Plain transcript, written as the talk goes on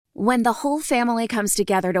When the whole family comes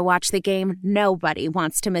together to watch the game, nobody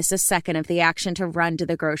wants to miss a second of the action to run to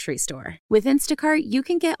the grocery store. With Instacart, you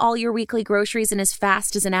can get all your weekly groceries in as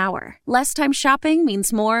fast as an hour. Less time shopping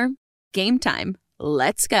means more game time.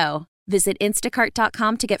 Let's go. Visit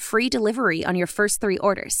instacart.com to get free delivery on your first 3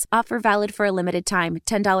 orders. Offer valid for a limited time.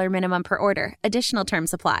 $10 minimum per order. Additional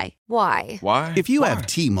terms apply. Why? If you have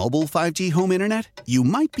T-Mobile 5G home internet, you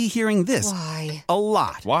might be hearing this Why? a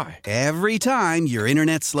lot. Why? Every time your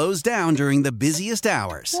internet slows down during the busiest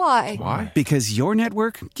hours. Why? Because your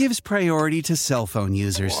network gives priority to cell phone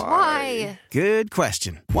users. Why? Good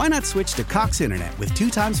question. Why not switch to Cox Internet with 2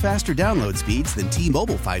 times faster download speeds than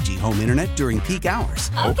T-Mobile 5G home internet during peak hours?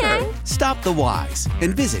 Okay. Stop the whys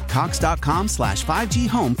and visit cox.com/5G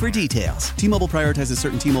home for details. T-Mobile prioritizes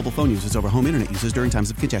certain T-Mobile phone users over home internet users during times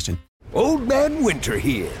of congestion. Old Man Winter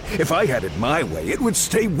here. If I had it my way, it would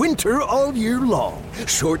stay winter all year long.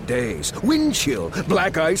 Short days, wind chill,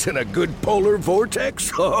 black ice, and a good polar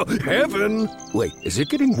vortex. Oh, heaven. Wait, is it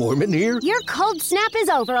getting warm in here? Your cold snap is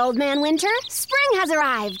over, Old Man Winter. Spring has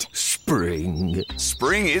arrived. Spring.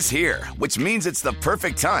 Spring is here, which means it's the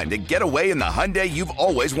perfect time to get away in the Hyundai you've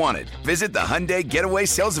always wanted. Visit the Hyundai Getaway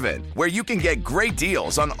Sales Event, where you can get great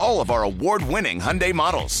deals on all of our award-winning Hyundai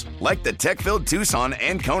models, like the tech-filled Tucson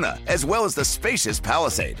and Kona, as well as the spacious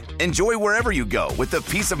Palisade. Enjoy wherever you go with the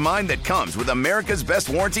peace of mind that comes with America's best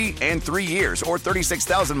warranty and 3 years or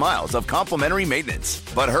 36,000 miles of complimentary maintenance.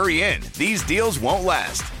 But hurry in, these deals won't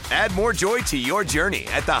last. Add more joy to your journey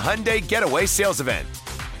at the Hyundai Getaway Sales Event.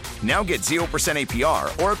 Now get 0%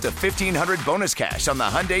 APR or up to $1,500 bonus cash on the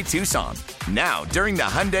Hyundai Tucson. Now, during the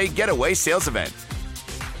Hyundai Getaway Sales Event.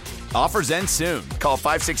 Offers end soon. Call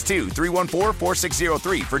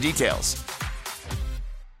 562-314-4603 for details.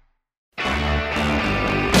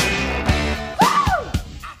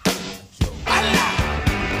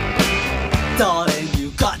 Darling,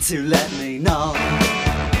 you got to let me know.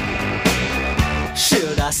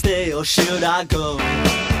 Should I stay or should I go?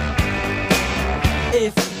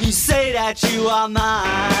 If you say that you are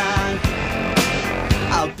mine,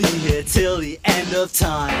 I'll be here till the end of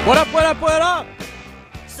time. What up, what up, what up?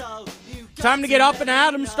 Time to get up and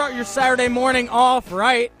at 'em. Start your Saturday morning off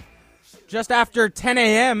right. Just after 10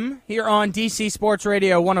 a.m. here on DC Sports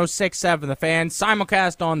Radio 106.7 The Fan.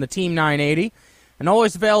 Simulcast on the Team 980. And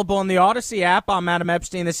always available on the Odyssey app. I'm Adam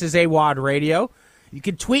Epstein. This is Awadd Radio. You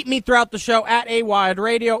can tweet me throughout the show at Awadd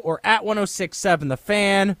Radio or at 106.7 The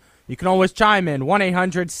Fan. You can always chime in,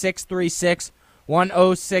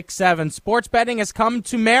 1-800-636-1067. Sports betting has come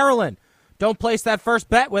to Maryland. Don't place that first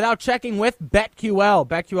bet without checking with BetQL.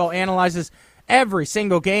 BetQL analyzes every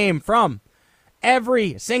single game from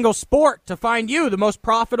every single sport to find you the most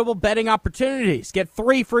profitable betting opportunities. Get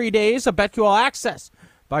 3 free days of BetQL access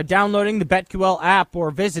by downloading the BetQL app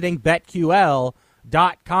or visiting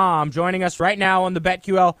BetQL.com. Joining us right now on the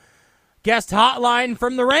BetQL guest hotline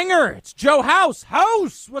from the Ringer, it's Joe House.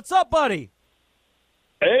 House, what's up, buddy?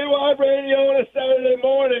 Awadd Radio on a Saturday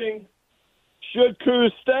morning. Should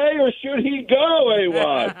Kuz stay or should he go,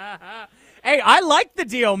 Awadd? Hey, I like the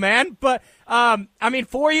deal, man. But,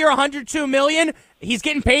 4-year, $102 million. He's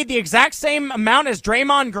getting paid the exact same amount as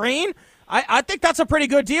Draymond Green. I think that's a pretty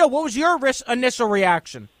good deal. What was your initial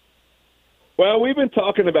reaction? Well, we've been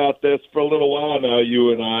talking about this for a little while now,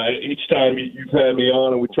 you and I. Each time you've had me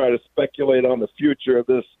on and we try to speculate on the future of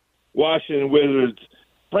this Washington Wizards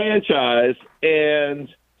franchise. And,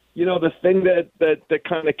 you know, the thing that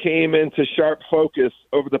kind of came into sharp focus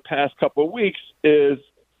over the past couple of weeks is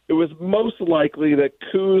it was most likely that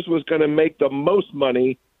Kuz was going to make the most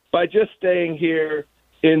money by just staying here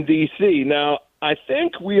in D.C. Now, I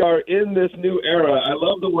think we are in this new era. I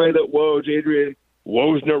love the way that Adrian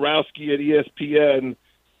Wojnarowski at ESPN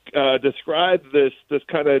described this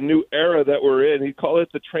kind of new era that we're in. He called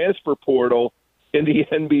it the transfer portal in the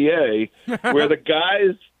NBA, where the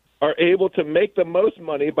guys are able to make the most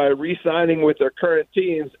money by re-signing with their current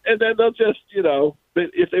teams, and then they'll just,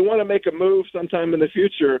 if they want to make a move sometime in the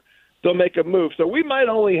future, they'll make a move. So we might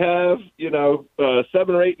only have, 7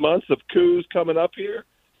 or 8 months of Kuz coming up here.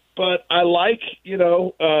 But I like,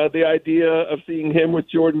 the idea of seeing him with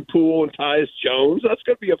Jordan Poole and Tyus Jones. That's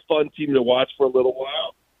going to be a fun team to watch for a little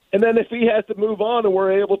while. And then if he has to move on and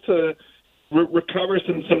we're able to recover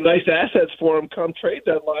some nice assets for him come trade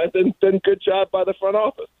deadline, then good job by the front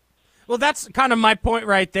office. Well, that's kind of my point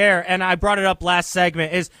right there, and I brought it up last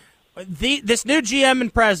segment, is this new GM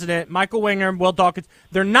and president, Michael Winger and Will Dawkins,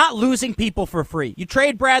 they're not losing people for free. You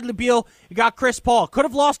trade Bradley Beal, you got Chris Paul. Could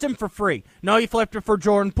have lost him for free. No, you flipped it for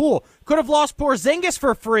Jordan Poole. Could have lost Porzingis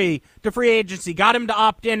for free to free agency. Got him to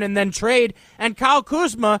opt in and then trade. And Kyle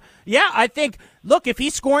Kuzma, yeah, I think look, if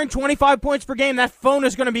he's scoring 25 points per game, that phone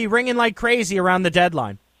is going to be ringing like crazy around the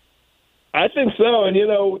deadline. I think so. And,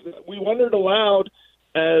 we wondered aloud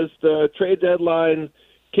as the trade deadline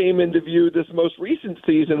came into view this most recent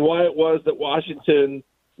season why it was that Washington,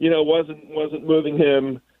 wasn't moving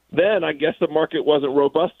him then. I guess the market wasn't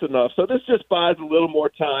robust enough. So this just buys a little more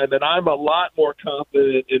time, and I'm a lot more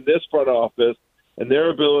confident in this front office and their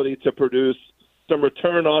ability to produce some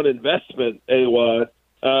return on investment, Awadd,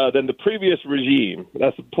 than the previous regime.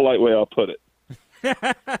 That's a polite way I'll put it.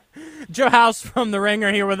 Joe House from The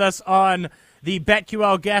Ringer here with us on the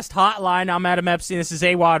BetQL guest hotline. I'm Adam Epstein. This is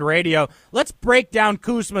Awadd Radio. Let's break down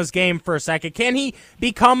Kuzma's game for a second. Can he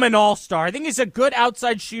become an all-star? I think he's a good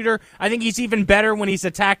outside shooter. I think he's even better when he's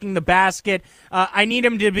attacking the basket. I need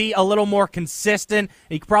him to be a little more consistent.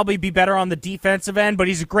 He could probably be better on the defensive end, but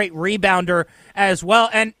he's a great rebounder as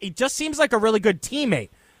well, and he just seems like a really good teammate.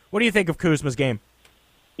 What do you think of Kuzma's game?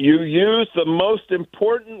 You use the most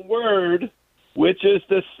important word, which is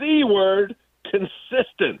the C word,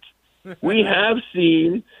 consistent. We have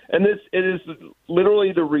seen, and it is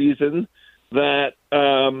literally the reason that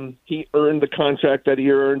he earned the contract that he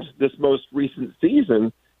earned this most recent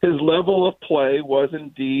season. His level of play was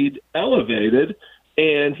indeed elevated,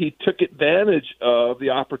 and he took advantage of the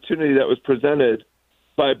opportunity that was presented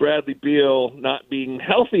by Bradley Beal not being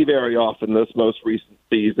healthy very often this most recent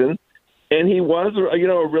season. And he was,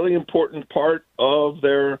 a really important part of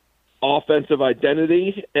their offensive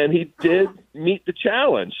identity, and he did meet the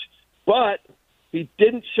challenge. But he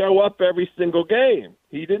didn't show up every single game.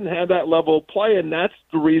 He didn't have that level of play, and that's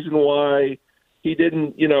the reason why he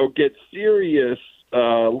didn't, get serious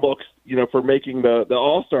looks, for making the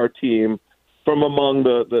All-Star team from among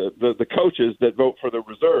the coaches that vote for the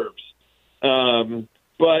reserves.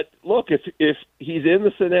 But look, if he's in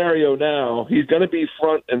the scenario now, he's going to be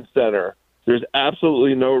front and center. There's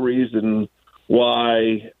absolutely no reason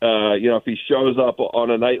why, if he shows up on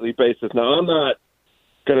a nightly basis. Now, I'm not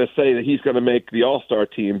going to say that he's going to make the All-Star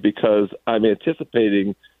team because I'm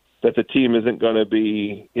anticipating that the team isn't going to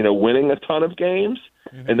be, winning a ton of games,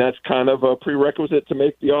 and that's kind of a prerequisite to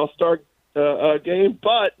make the All-Star game.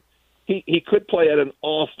 But he could play at an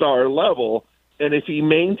All-Star level, and if he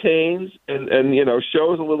maintains and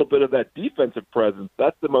shows a little bit of that defensive presence,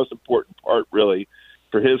 that's the most important part, really,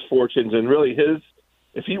 for his fortunes and really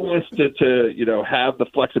if he wants to have the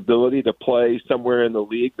flexibility to play somewhere in the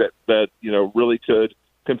league that really could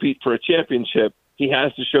compete for a championship, he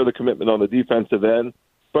has to show the commitment on the defensive end.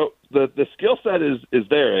 But the skill set is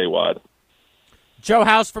there, Awadd. Joe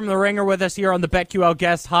House from The Ringer with us here on the BetQL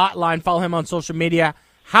guest hotline. Follow him on social media.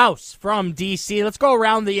 House from D.C. Let's go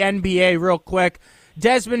around the NBA real quick.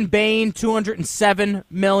 Desmond Bane, $207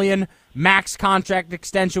 million max contract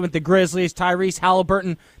extension with the Grizzlies. Tyrese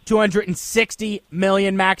Halliburton, $260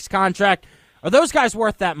 million max contract. Are those guys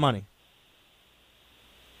worth that money?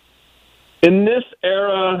 In this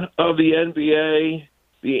era of the NBA,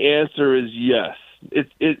 the answer is yes.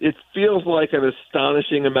 It feels like an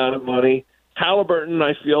astonishing amount of money. Halliburton,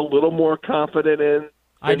 I feel a little more confident in.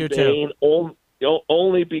 I do too.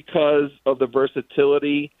 Only because of the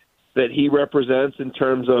versatility that he represents in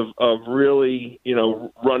terms of really,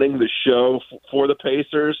 running the show for the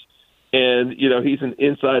Pacers. And, he's an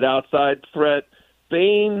inside-outside threat.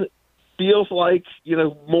 Bane feels like, a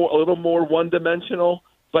little more one-dimensional,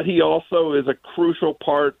 but he also is a crucial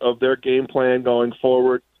part of their game plan going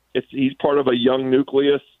forward. He's part of a young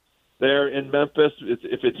nucleus there in Memphis.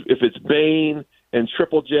 If it's Bane and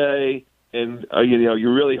Triple J, and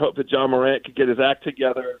you really hope that John Morant could get his act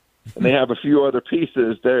together, and they have a few other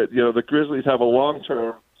pieces. There, the Grizzlies have a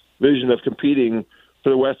long-term vision of competing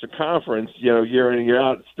for the Western Conference. Year in and year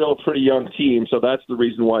out, it's still a pretty young team, so that's the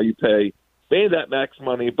reason why you pay that max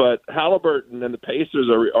money. But Halliburton and the Pacers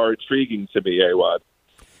are intriguing to me, Awadd.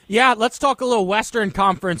 Yeah, let's talk a little Western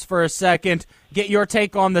Conference for a second. Get your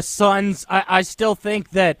take on the Suns. I still think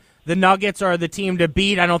that the Nuggets are the team to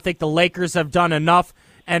beat. I don't think the Lakers have done enough,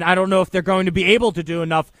 and I don't know if they're going to be able to do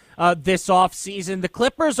enough this offseason. The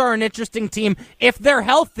Clippers are an interesting team. If they're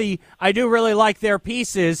healthy, I do really like their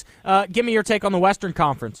pieces. Give me your take on the Western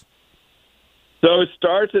Conference. So it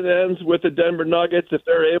starts and ends with the Denver Nuggets. If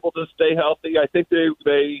they're able to stay healthy, I think it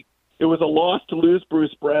was a loss to lose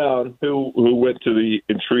Bruce Brown, who went to the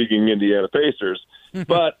intriguing Indiana Pacers.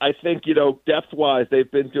 But I think, depth-wise, they've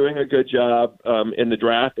been doing a good job in the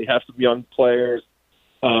draft. They have some young players.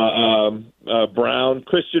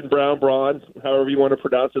 Christian Braun, however you want to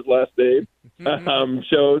pronounce his last name,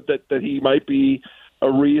 showed that he might be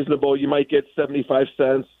a reasonable, you might get 75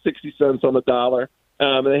 cents, 60 cents on the dollar.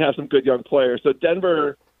 And they have some good young players. So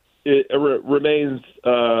Denver remains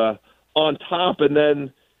on top. And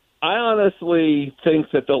then, I honestly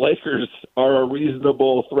think that the Lakers are a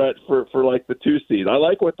reasonable threat for like the 2 seed. I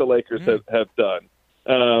like what the Lakers have done.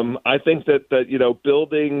 I think that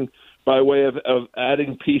building by way of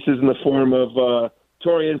adding pieces in the form of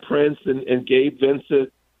Taurean Prince and Gabe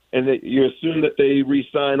Vincent, and that you assume that they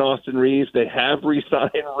re-sign Austin Reeves. They have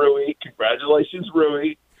re-signed Rui. Congratulations,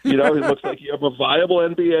 Rui. It looks like you have a viable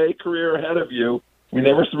NBA career ahead of you. We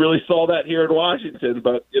never really saw that here in Washington,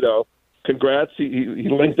 but, congrats. He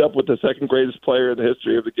linked up with the second greatest player in the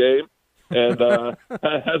history of the game and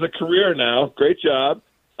has a career now. Great job.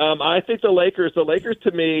 I think the Lakers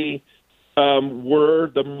to me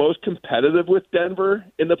were the most competitive with Denver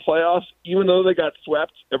in the playoffs, even though they got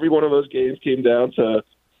swept. Every one of those games came down to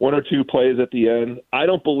 1 or 2 plays at the end. I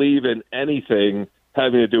don't believe in anything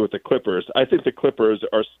having to do with the Clippers. I think the Clippers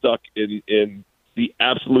are stuck in the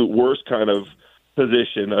absolute worst kind of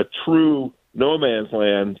position, a true no man's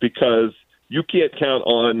land, because you can't count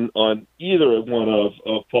on either one of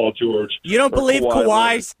Paul George. You don't believe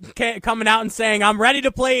Kawhi's coming out and saying, I'm ready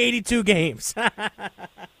to play 82 games.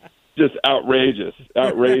 Just outrageous.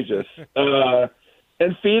 And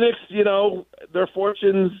Phoenix, their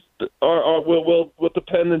fortunes will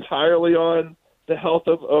depend entirely on the health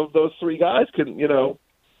of those 3 guys.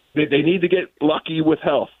 They need to get lucky with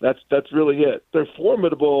health. That's really it. They're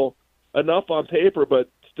formidable enough on paper, but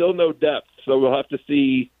still no depth. So we'll have to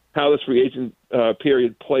see how this free agent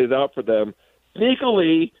period plays out for them.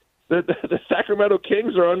 Sneakily, the Sacramento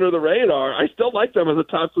Kings are under the radar. I still like them as a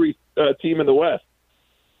top 3 team in the West.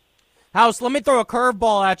 House, let me throw a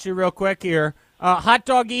curveball at you real quick here. Hot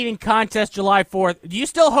dog eating contest July 4th. Do you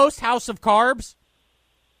still host House of Carbs?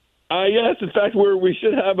 Yes. In fact, we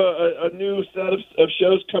should have a new set of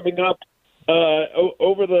shows coming up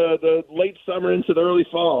over the late summer into the early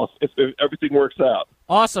fall if everything works out.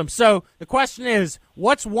 Awesome. So the question is,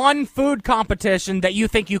 what's one food competition that you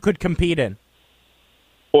think you could compete in?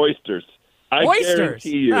 Oysters. I Oysters.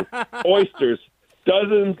 guarantee you. Oysters.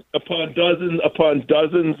 Dozens upon dozens upon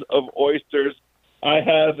dozens of oysters. I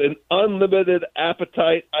have an unlimited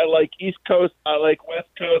appetite. I like East Coast. I like West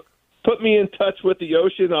Coast. Put me in touch with the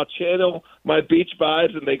ocean. I'll channel my beach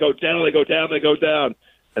vibes, and they go down, they go down, they go down.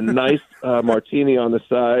 A nice martini on the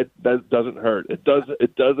side, that doesn't hurt. It does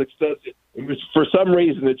extend. For some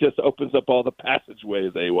reason, it just opens up all the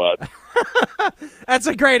passageways, Awadd. That's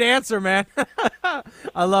a great answer, man.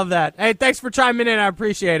 I love that. Hey, thanks for chiming in. I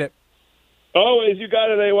appreciate it. Always. You got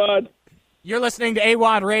it, Awadd. You're listening to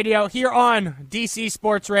Awadd Radio here on DC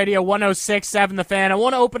Sports Radio 106.7 The Fan. I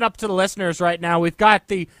want to open up to the listeners right now. We've got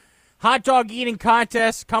the hot dog eating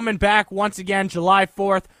contest coming back once again July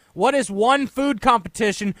 4th. What is one food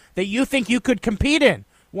competition that you think you could compete in?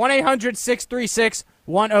 1-800-636-1067.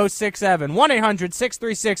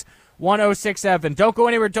 1-800-636-1067. Don't go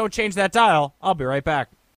anywhere. Don't change that dial. I'll be right back.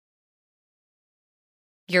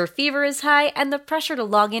 Your fever is high and the pressure to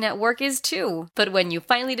log in at work is too. But when you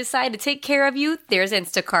finally decide to take care of you, there's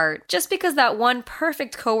Instacart. Just because that one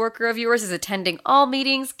perfect coworker of yours is attending all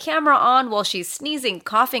meetings, camera on while she's sneezing,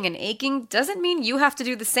 coughing, and aching, doesn't mean you have to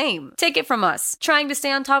do the same. Take it from us. Trying to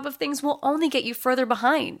stay on top of things will only get you further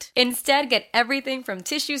behind. Instead, get everything from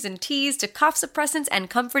tissues and teas to cough suppressants and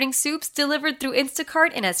comforting soups delivered through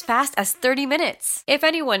Instacart in as fast as 30 minutes. If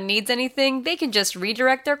anyone needs anything, they can just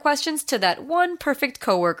redirect their questions to that one perfect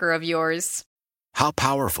coworker of yours. How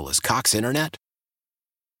powerful is Cox Internet?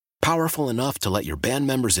 Powerful enough to let your band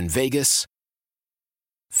members in Vegas,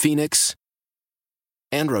 Phoenix,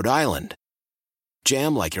 and Rhode Island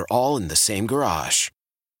jam like you're all in the same garage.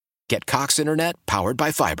 Get Cox Internet powered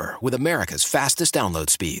by fiber with America's fastest download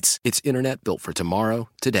speeds. It's internet built for tomorrow,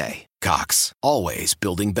 today. Cox, always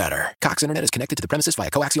building better. Cox Internet is connected to the premises via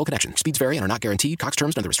coaxial connection. Speeds vary and are not guaranteed. Cox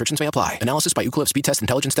terms and other restrictions may apply. Analysis by Ookla Speed Test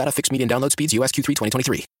Intelligence Data. Fixed median download speeds. US Q3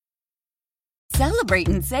 2023. Celebrate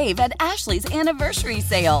and save at Ashley's Anniversary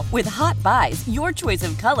Sale. With Hot Buys, your choice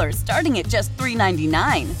of colors starting at just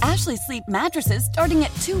 $3.99. Ashley Sleep mattresses starting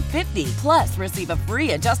at $2.50. Plus, receive a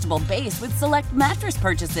free adjustable base with select mattress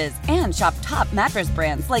purchases. And shop top mattress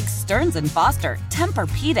brands like Stearns & Foster,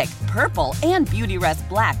 Tempur-Pedic, Purple, and Beautyrest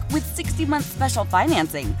Black with 60-month special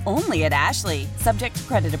financing. Only at Ashley. Subject to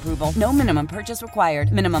credit approval. No minimum purchase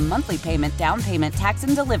required. Minimum monthly payment, down payment, tax,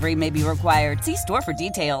 and delivery may be required. See store for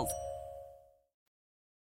details.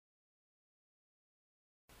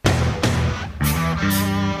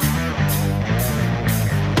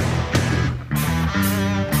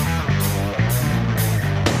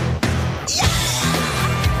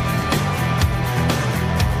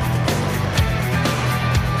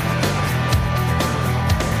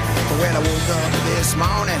 When I woke up this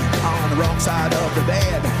morning on the wrong side of the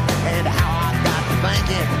bed, and how I got to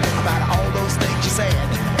thinking about all those things you said.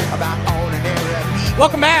 about ordinary people.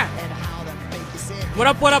 Welcome back. What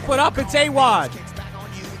up, what up, what up? It's Awadd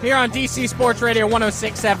here on DC Sports Radio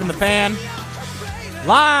 106.7 The Fan.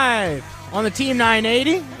 Live on the Team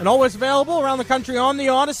 980 and always available around the country on the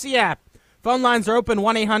Odyssey app. Phone lines are open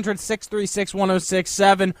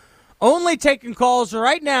 1-800-636-1067. Only taking calls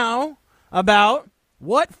right now about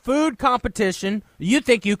what food competition you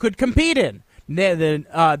think you could compete in.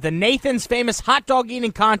 The Nathan's famous hot dog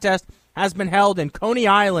eating contest has been held in Coney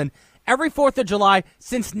Island every 4th of July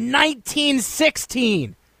since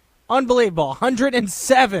 1916. Unbelievable.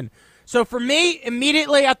 107. So for me,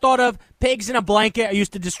 immediately I thought of pigs in a blanket. I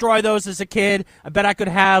used to destroy those as a kid. I bet I could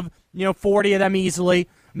have, 40 of them easily.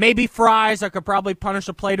 Maybe fries. I could probably punish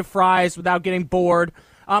a plate of fries without getting bored.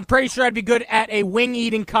 I'm pretty sure I'd be good at a wing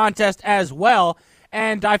eating contest as well.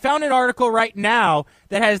 And I found an article right now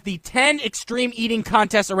that has the 10 extreme eating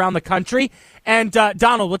contests around the country. And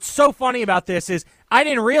Donald, what's so funny about this is I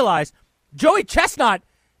didn't realize Joey Chestnut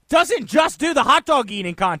doesn't just do the hot dog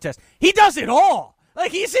eating contest. He does it all.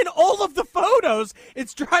 Like, he's in all of the photos.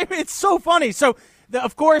 It's so funny. So,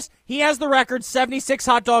 of course, he has the record, 76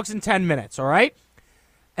 hot dogs in 10 minutes, all right?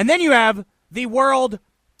 And then you have the World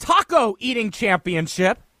Taco Eating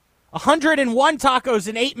Championship, 101 tacos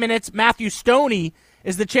in 8 minutes. Matthew Stoney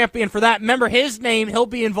is the champion for that. Remember his name. He'll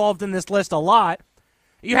be involved in this list a lot.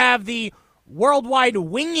 You have the Worldwide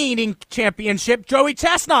Wing Eating Championship. Joey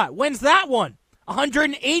Chestnut wins that one.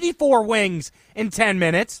 184 wings in 10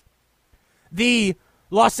 minutes. The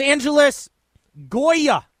Los Angeles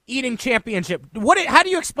Goya Eating Championship. How do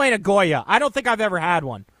you explain a Goya? I don't think I've ever had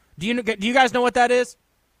one. Do you guys know what that is?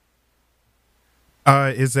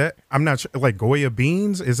 Is that, I'm not sure, like Goya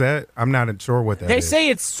beans? Is that, I'm not sure what that is. They say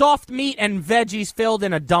it's soft meat and veggies filled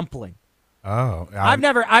in a dumpling. Oh, I've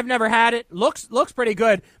never had it. Looks pretty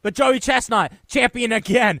good. But Joey Chestnut, champion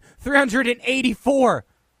again, 384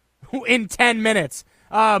 in 10 minutes.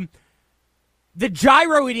 The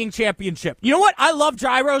Gyro Eating Championship. You know what? I love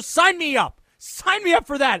gyros. Sign me up. Sign me up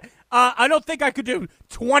for that. I don't think I could do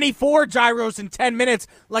 24 gyros in 10 minutes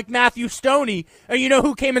like Matthew Stoney. And you know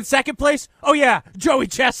who came in second place? Oh, yeah, Joey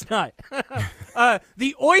Chestnut.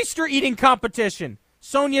 The Oyster Eating Competition.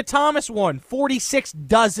 Sonia Thomas won 46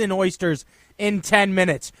 dozen oysters in 10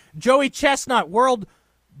 minutes. Joey Chestnut, World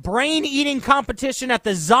Brain Eating Competition at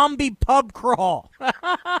the Zombie Pub Crawl.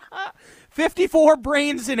 54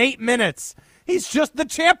 brains in 8 minutes. He's just the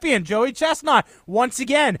champion, Joey Chestnut. Once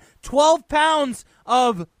again, 12 pounds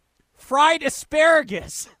of fried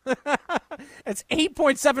asparagus. It's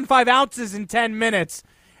 8.75 ounces in 10 minutes.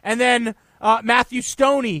 And then Matthew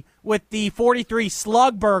Stoney with the 43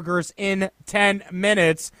 slug burgers in 10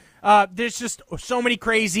 minutes. There's just so many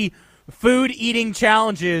crazy food eating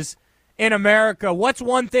challenges in America. What's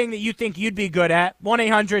one thing that you think you'd be good at?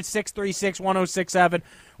 1-800-636-1067.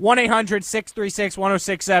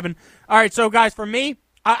 1-800-636-1067. All right, so guys, for me,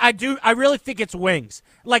 I really think it's wings.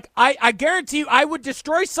 Like, I guarantee you I would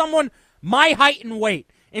destroy someone my height and weight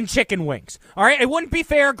in chicken wings. All right, it wouldn't be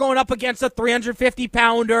fair going up against a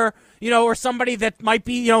 350-pounder, or somebody that might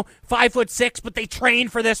be, 5'6", but they train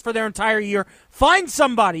for this for their entire year. Find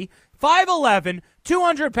somebody 5'11",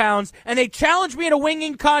 200 pounds, and they challenge me in a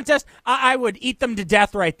winging contest. I would eat them to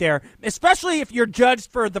death right there, especially if you're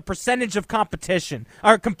judged for the percentage of competition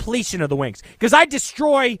or completion of the wings, because I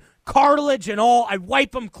destroy cartilage and all. I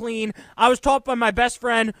wipe them clean. I was taught by my best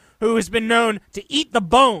friend who has been known to eat the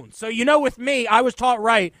bone. So, with me, I was taught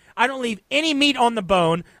right. I don't leave any meat on the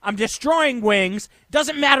bone. I'm destroying wings.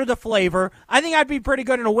 Doesn't matter the flavor. I think I'd be pretty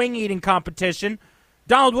good in a wing eating competition.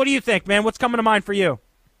 Donald, what do you think, man? What's coming to mind for you?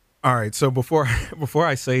 All right, so before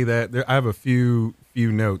I say that, I have a few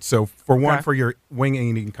notes. So for one, for your wing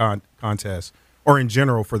eating contest, or in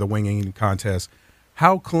general for the wing eating contest,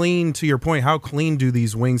 how clean, to your point, how clean do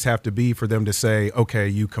these wings have to be for them to say, okay,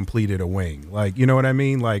 you completed a wing? Like, you know what I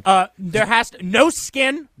mean? Like, there has to no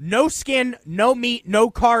skin, no meat,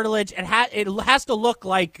 no cartilage. It has to look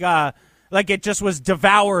like it just was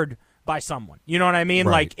devoured by someone. You know what I mean?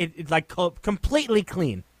 Right. Like completely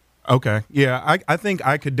clean. Okay. Yeah, I think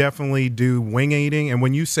I could definitely do wing eating. And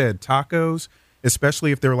when you said tacos,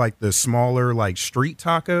 especially if they're like the smaller, like street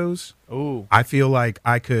tacos, ooh, I feel like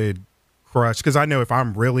I could crush, because I know if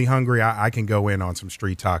I'm really hungry, I can go in on some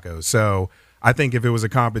street tacos. So I think if it was a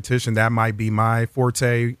competition, that might be my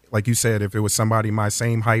forte. Like you said, if it was somebody my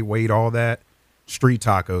same height, weight, all that, street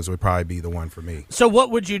tacos would probably be the one for me. So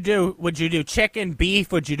what would you do? Would you do chicken,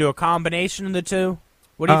 beef? Would you do a combination of the two?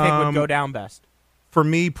 What do you think would go down best? For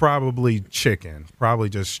me, probably chicken. Probably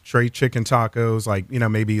just straight chicken tacos, like,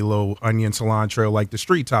 maybe a little onion cilantro like the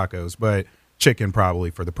street tacos, but chicken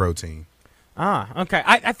probably for the protein. Ah, okay.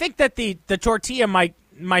 I think that the tortilla might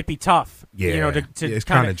might be tough. Yeah, it's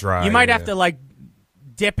kind of dry. You might have to like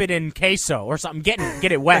dip it in queso or something,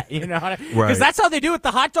 get it wet. Because Right. that's how they do it.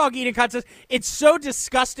 The hot dog eating contest. It's so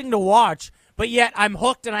disgusting to watch, but yet I'm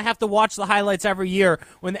hooked, and I have to watch the highlights every year.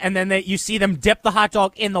 And then you see them dip the hot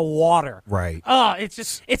dog in the water. Right. Oh,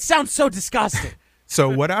 it sounds so disgusting. So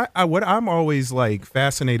what I'm always like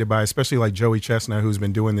fascinated by, especially like Joey Chestnut, who's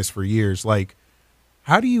been doing this for years, like,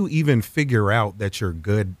 how do you even figure out that you're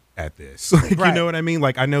good at this? Like, Right. You know what I mean?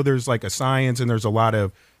 Like, I know there's like a science, and there's a lot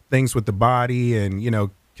of things with the body,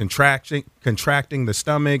 and contracting the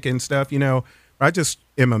stomach and stuff. I just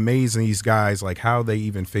am amazed in these guys, like how they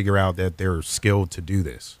even figure out that they're skilled to do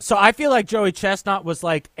this. So I feel like Joey Chestnut was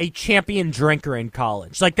like a champion drinker in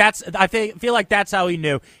college. Like I feel like that's how he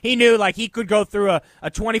knew. He knew like he could go through a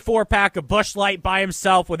 24-pack of Busch Light by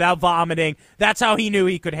himself without vomiting. That's how he knew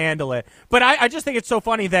he could handle it. But I just think it's so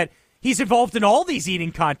funny that he's involved in all these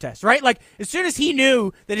eating contests, right? Like as soon as he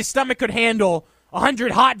knew that his stomach could handle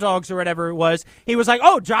 100 hot dogs or whatever it was, he was like,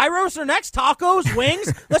 oh, gyros are next, tacos,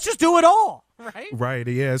 wings, let's just do it all. Right.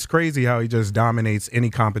 Yeah, it's crazy how he just dominates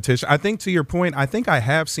any competition. I think to your point, I think I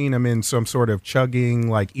have seen him in some sort of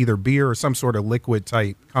chugging, like either beer or some sort of liquid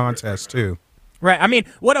type contest too. Right. I mean,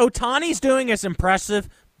 what Ohtani's doing is impressive,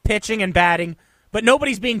 pitching and batting, but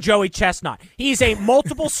nobody's being Joey Chestnut. He's a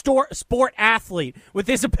multiple sport athlete with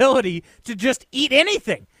his ability to just eat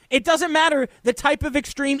anything. It doesn't matter the type of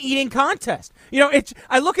extreme eating contest.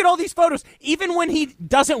 I look at all these photos. Even when he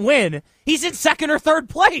doesn't win, he's in second or third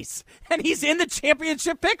place, and he's in the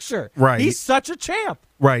championship picture. Right. He's such a champ.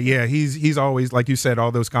 Right, yeah. He's always, like you said,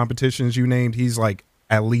 all those competitions you named, he's like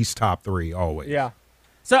at least top 3 always. Yeah.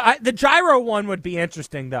 So the gyro one would be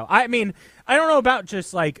interesting, though. I mean, I don't know about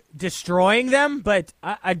just, like, destroying them, but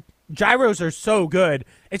gyros are so good.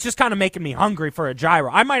 It's just kind of making me hungry for a gyro.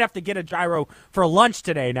 I might have to get a gyro for lunch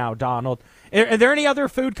today now, Donald. Are there any other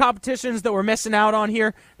food competitions that we're missing out on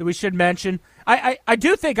here that we should mention? I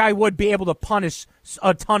do think I would be able to punish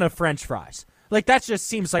a ton of French fries. Like, that just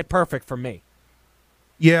seems like perfect for me.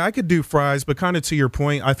 Yeah, I could do fries, but kind of to your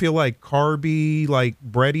point, I feel like carby, like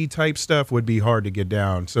bready type stuff would be hard to get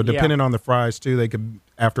down. So depending on the fries, too, they could,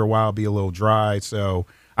 after a while, be a little dry. So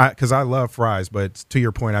because I love fries, but to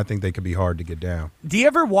your point, I think they could be hard to get down. Do you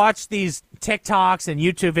ever watch these TikToks and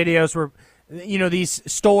YouTube videos where, these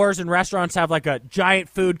stores and restaurants have like a giant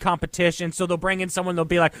food competition? So they'll bring in someone, they'll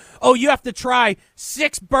be like, oh, you have to try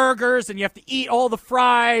 6 burgers and you have to eat all the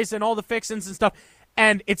fries and all the fixins and stuff.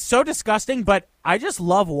 And it's so disgusting, but I just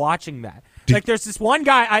love watching that. Like there's this one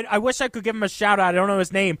guy, I wish I could give him a shout out. I don't know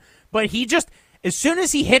his name, but he just, as soon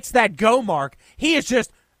as he hits that go mark, he is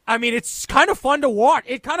just, I mean, it's kind of fun to watch.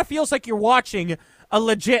 It kind of feels like you're watching a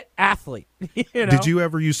legit athlete. Did you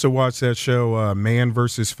ever used to watch that show, Man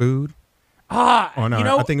vs. Food?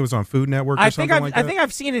 I think it was on Food Network or something like that. I think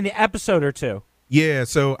I've seen an episode or two. Yeah,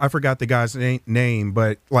 so I forgot the guy's name,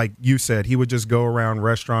 but like you said, he would just go around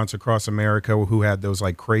restaurants across America who had those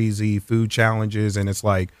like crazy food challenges, and it's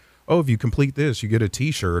like, oh, if you complete this, you get a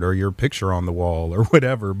T-shirt or your picture on the wall or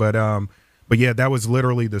whatever. But yeah, that was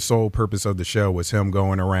literally the sole purpose of the show, was him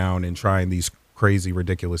going around and trying these crazy,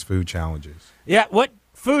 ridiculous food challenges. Yeah, what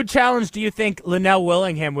food challenge do you think Lynnell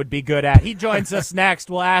Willingham would be good at? He joins us next.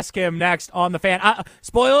 We'll ask him next on The Fan.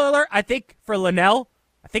 Spoiler alert, I think for Lynnell,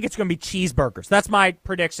 I think it's going to be cheeseburgers. That's my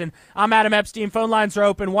prediction. I'm Adam Epstein. Phone lines are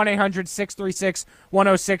open,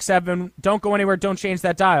 1-800-636-1067. Don't go anywhere. Don't change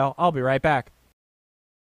that dial. I'll be right back.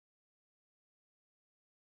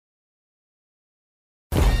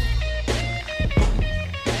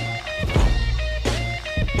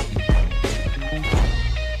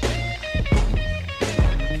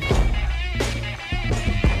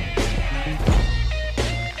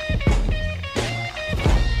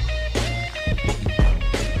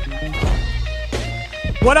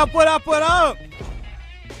 What up, what up, what up?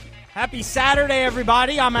 Happy Saturday,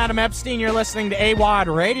 everybody. I'm Adam Epstein. You're listening to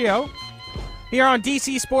Awadd Radio. Here on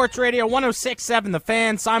DC Sports Radio 106.7 The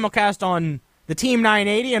Fan, simulcast on the Team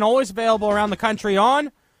 980, and always available around the country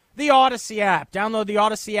on the Odyssey app. Download the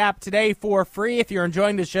Odyssey app today for free. If you're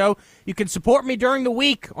enjoying the show, you can support me during the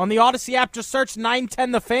week on the Odyssey app. Just search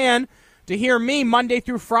 910 The Fan to hear me Monday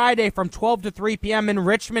through Friday from 12 to 3 p.m. in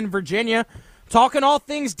Richmond, Virginia. Talking all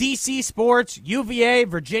things DC sports, UVA,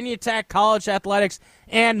 Virginia Tech, college athletics,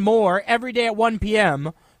 and more every day at 1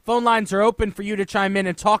 p.m. Phone lines are open for you to chime in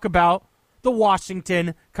and talk about the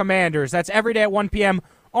Washington Commanders. That's every day at 1 p.m.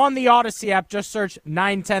 on the Odyssey app. Just search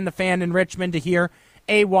 910 The Fan in Richmond to hear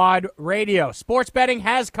Awadd Radio. Sports betting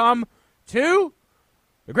has come to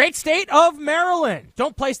the great state of Maryland.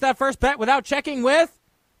 Don't place that first bet without checking with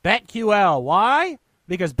BetQL. Why?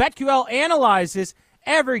 Because BetQL analyzes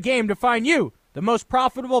every game to find you the most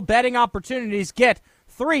profitable betting opportunities. Get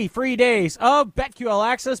 3 free days of BetQL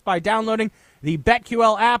access by downloading the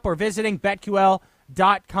BetQL app or visiting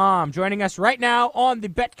BetQL.com. Joining us right now on the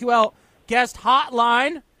BetQL guest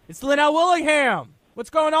hotline, it's Lynnell Willingham. What's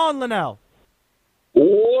going on, Lynnell?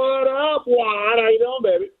 What up, Juan? How you doing,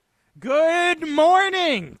 baby? Good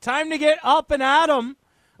morning. Time to get up and at 'em,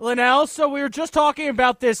 Lynnell. So we were just talking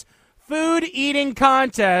about this food eating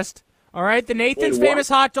contest. All right, the Nathan's Famous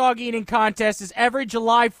Hot Dog Eating Contest is every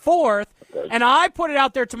July 4th, and I put it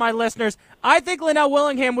out there to my listeners. I think Lynnell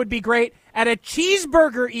Willingham would be great at a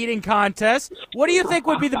cheeseburger eating contest. What do you think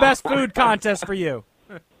would be the best food contest for you?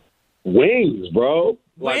 Wings, bro.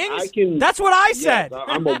 Wings? That's what I said. Yes,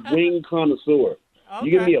 I'm a wing connoisseur. Okay.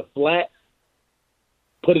 You give me a flat,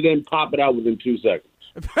 put it in, pop it out within 2 seconds.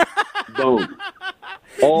 Boom.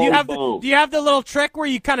 Do you have the little trick where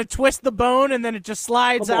you kind of twist the bone and then it just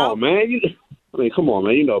slides out? Come on, man. Come on,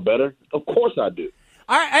 man. You know better. Of course I do.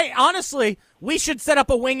 All right. Hey, honestly, we should set up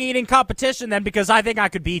a wing eating competition then, because I think I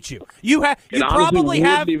could beat you. It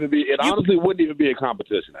honestly wouldn't even be a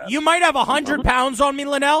competition. You might have 100 pounds on me,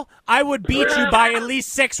 Lynnell. I would beat you by at least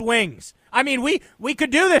 6 wings. I mean, we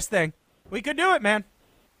could do this thing. We could do it, man.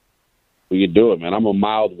 We could do it, man. I'm a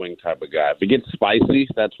mild wing type of guy. If it gets spicy,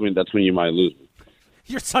 that's when you might lose me.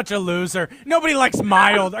 You're such a loser. Nobody likes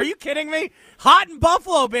mild. Are you kidding me? Hot in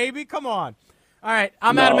Buffalo, baby. Come on. All right,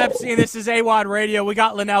 I'm Adam Epstein. This is Awadd Radio. We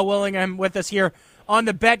got Lynnell Willingham with us here on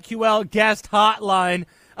the BetQL guest hotline.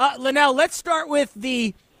 Lynnell, let's start with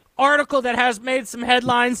the article that has made some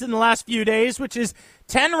headlines in the last few days, which is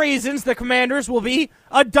 10 reasons the Commanders will be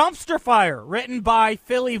a dumpster fire, written by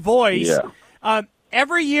Philly Voice. Yeah.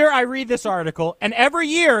 Every year I read this article, and every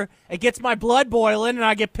year it gets my blood boiling, and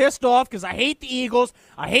I get pissed off because I hate the Eagles.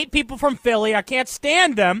 I hate people from Philly. I can't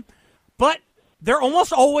stand them. But they're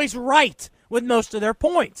almost always right with most of their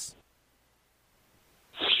points.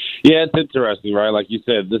 Yeah, it's interesting, right? Like you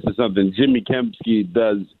said, this is something Jimmy Kempski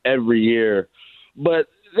does every year. But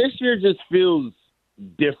this year just feels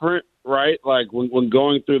different, right? Like when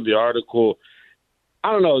going through the article,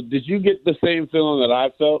 I don't know, did you get the same feeling that I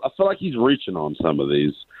felt? I feel like he's reaching on some of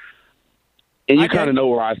these. And you kind of know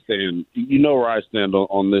where I stand. You know where I stand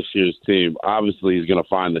on this year's team. Obviously, he's going to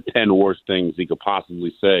find the 10 worst things he could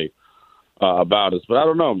possibly say about us. But I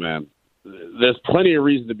don't know, man. There's plenty of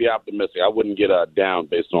reason to be optimistic. I wouldn't get down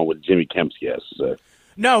based on what Jimmy Kempski has to say.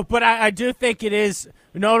 No, but I do think it is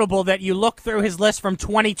notable that you look through his list from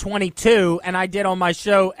 2022, and I did on my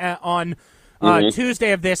show on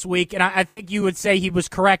Tuesday of this week, and I think you would say he was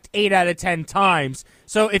correct 8 out of 10 times.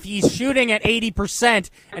 So if he's shooting at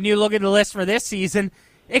 80% and you look at the list for this season,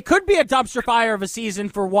 it could be a dumpster fire of a season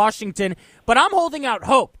for Washington, but I'm holding out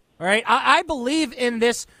hope. All right, I believe in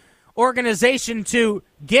this organization to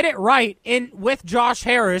get it right with Josh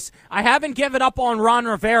Harris. I haven't given up on Ron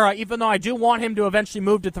Rivera, even though I do want him to eventually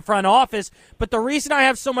move to the front office. But the reason I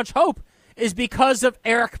have so much hope is because of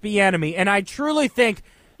Eric Bieniemy, and I truly think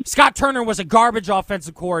Scott Turner was a garbage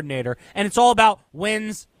offensive coordinator, and it's all about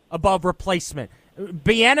wins above replacement.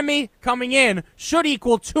 Bieniemy coming in should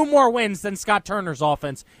equal 2 more wins than Scott Turner's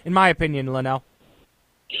offense, in my opinion, Lynnell.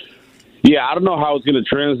 Yeah, I don't know how it's going to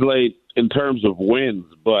translate in terms of wins,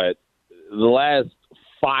 but the last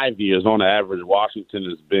 5 years, on average, Washington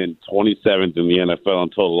has been 27th in the NFL in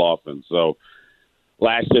total offense. So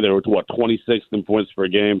last year they were, 26th in points per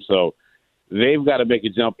game. So they've got to make a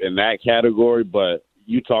jump in that category, but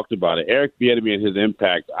you talked about it. Eric Bieniemy and his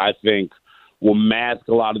impact, I think, will mask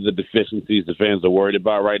a lot of the deficiencies the fans are worried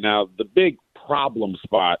about right now. The big problem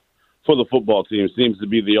spot for the football team seems to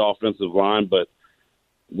be the offensive line, but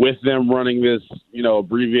with them running this,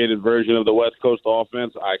 abbreviated version of the West Coast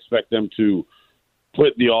offense, I expect them to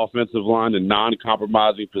put the offensive line in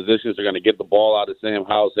non-compromising positions. They're going to get the ball out of Sam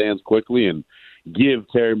Howell's hands quickly and give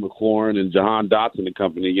Terry McLaurin and Jahan Dotson and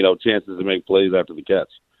company, chances to make plays after the catch.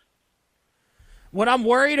 What I'm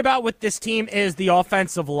worried about with this team is the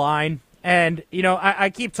offensive line. And, I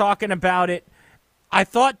keep talking about it. I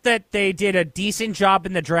thought that they did a decent job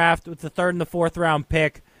in the draft with the 3rd and the 4th round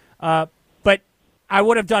pick. But I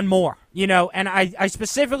would have done more, and I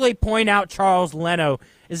specifically point out Charles Leno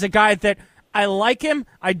is a guy that I like him.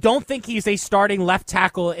 I don't think he's a starting left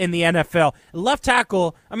tackle in the NFL. Left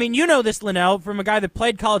tackle, I mean, you know this, Lynnell, from a guy that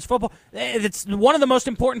played college football. It's one of the most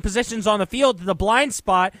important positions on the field, the blind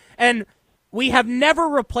spot, and we have never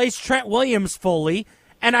replaced Trent Williams fully,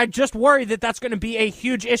 and I just worry that that's going to be a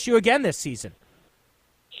huge issue again this season.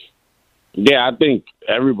 Yeah, I think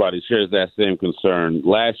everybody shares that same concern.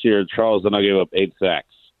 Last year, Charles Leno gave up 8 sacks.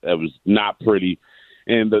 That was not pretty.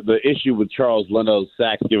 And the issue with Charles Leno's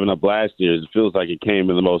sacks given up last year is it feels like it came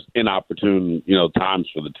in the most inopportune, times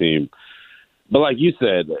for the team. But like you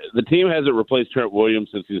said, the team hasn't replaced Trent Williams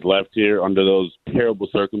since he's left here under those terrible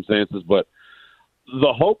circumstances. But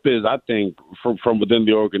the hope is, I think, from within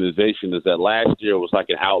the organization is that last year was like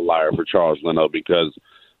an outlier for Charles Leno because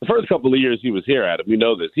the first couple of years he was here, Adam, you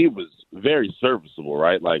know this, he was very serviceable,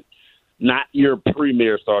 right? Like not your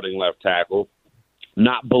premier starting left tackle,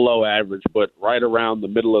 not below average, but right around the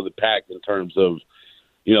middle of the pack in terms of,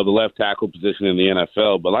 the left tackle position in the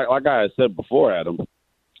NFL. But like I said before, Adam,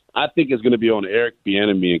 I think it's going to be on Eric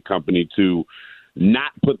Bieniemy and company to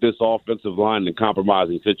not put this offensive line in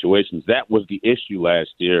compromising situations. That was the issue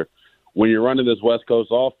last year. When you're running this West Coast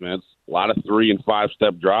offense, a lot of 3- and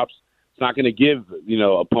 5-step drops, it's not going to give,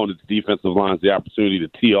 opponents' defensive lines the opportunity to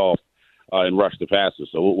tee off and rush the passer.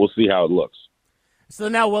 So we'll see how it looks. So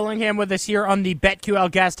Lynnell Willingham with us here on the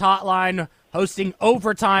BetQL Guest Hotline, hosting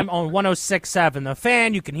Overtime on 106.7 The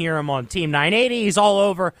Fan. You can hear him on Team 980. He's all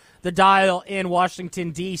over the dial in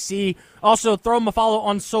Washington, D.C. Also, throw him a follow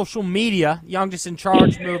on social media, Youngest in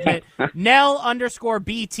Charge Movement,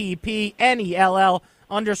 Nell_BTP,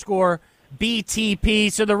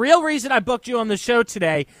 NELL_BTP. So the real reason I booked you on the show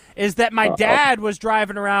today is that my dad was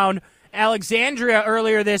driving around Alexandria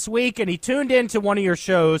earlier this week, and he tuned into one of your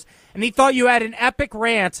shows, and he thought you had an epic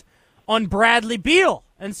rant on Bradley Beal.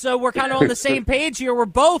 And so we're kind of on the same page here. We're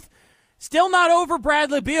both still not over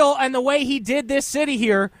Bradley Beal and the way he did this city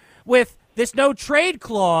here with this no-trade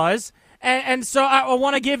clause. And so I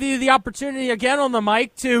want to give you the opportunity again on the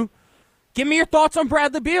mic to give me your thoughts on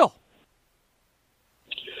Bradley Beal.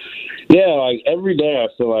 Yeah, like every day I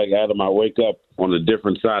feel like, Adam, I wake up on a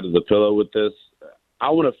different side of the pillow with this.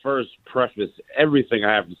 I want to first preface everything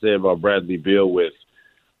I have to say about Bradley Beal with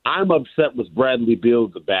I'm upset with Bradley Beal,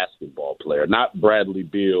 the basketball player, not Bradley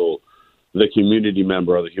Beal, the community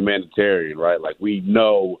member or the humanitarian, right? Like we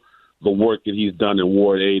know the work that he's done in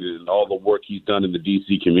Ward 8 and all the work he's done in the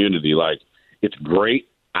D.C. community. Like it's great.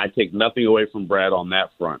 I take nothing away from Brad on that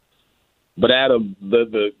front. But Adam,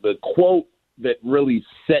 the quote that really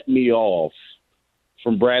set me off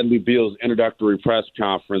from Bradley Beal's introductory press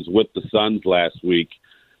conference with the Suns last week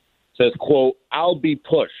says, quote, "I'll be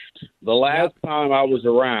pushed. The last time I was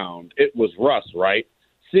around, it was Russ, right?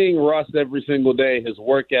 Seeing Russ every single day, his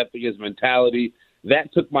work ethic, his mentality,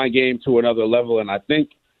 that took my game to another level, and I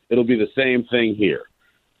think it'll be the same thing here."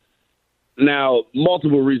 Now,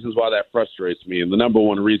 multiple reasons why that frustrates me, and the number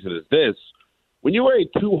one reason is this. When you are a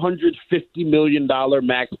 $250 million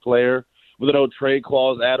max player with a no-trade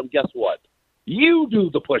clause, Adam, guess what? You do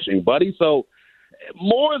the pushing, buddy. So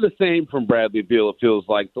more of the same from Bradley Beal, it feels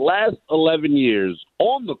like. The last 11 years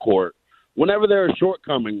on the court, whenever there are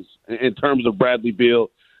shortcomings in terms of Bradley Beal,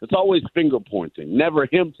 it's always finger-pointing, never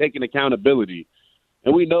him taking accountability.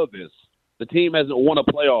 And we know this. The team hasn't won a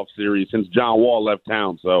playoff series since John Wall left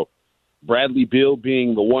town. So Bradley Beal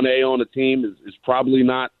being the 1A on the team is probably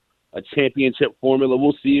not a championship formula.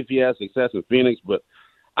 We'll see if he has success in Phoenix. But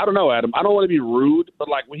I don't know, Adam. I don't want to be rude, but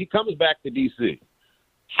like when he comes back to D.C.,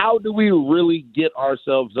 how do we really get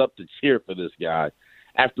ourselves up to cheer for this guy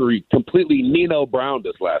after he completely Nino Browned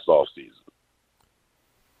us last offseason?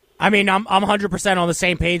 I mean, I'm 100% on the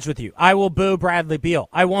same page with you. I will boo Bradley Beal.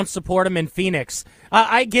 I won't support him in Phoenix.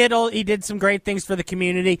 I get he did some great things for the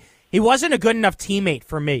community. He wasn't a good enough teammate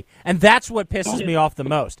for me, and that's what pisses me off the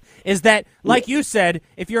most, is that, like you said,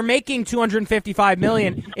 if you're making $255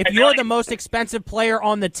 million, if you're the most expensive player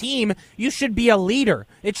on the team, you should be a leader.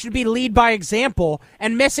 It should be lead by example,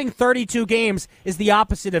 and missing 32 games is the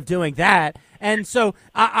opposite of doing that. And so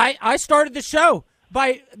I started the show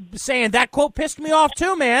by saying that quote pissed me off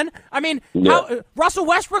too, man. I mean, Russell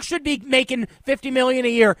Westbrook should be making $50 million a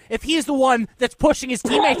year if he's the one that's pushing his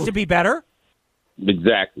teammates to be better.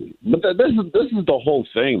 Exactly. But this is the whole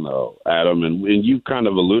thing, though, Adam, and you kind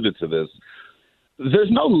of alluded to this.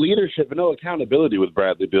 There's no leadership and no accountability with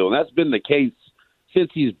Bradley Beal, and that's been the case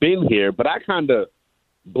since he's been here. But I kind of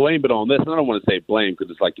blame it on this. And I don't want to say blame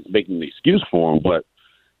because it's like it's making an excuse for him, but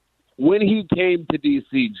when he came to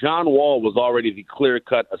D.C., John Wall was already the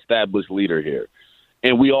clear-cut established leader here.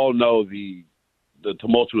 And we all know the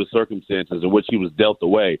tumultuous circumstances in which he was dealt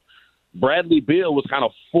away. Bradley Beal was kind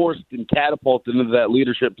of forced and catapulted into that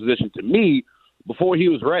leadership position to me before he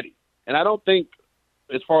was ready. And I don't think,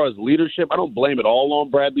 as far as leadership, I don't blame it all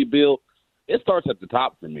on Bradley Beal. It starts at the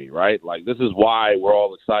top for me, right? Like, this is why we're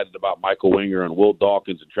all excited about Michael Winger and Will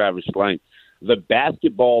Dawkins and Travis Schlenk. The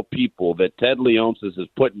basketball people that Ted Leonsis has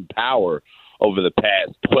put in power over the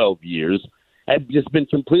past 12 years have just been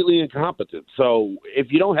completely incompetent. So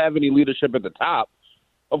if you don't have any leadership at the top,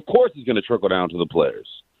 of course it's going to trickle down to the players.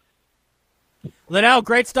 Lynnell,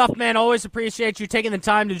 great stuff, man. Always appreciate you taking the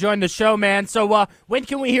time to join the show, man. So when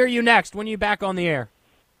can we hear you next? When are you back on the air?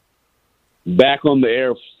 Back on the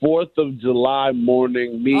air, 4th of July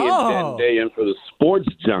morning. Me and Dan Day in for the Sports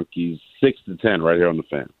Junkies, 6 to 10, right here on the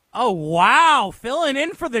Fan. Oh, wow. Filling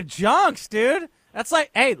in for the Junks, dude. That's like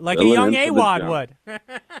a young Awadd would.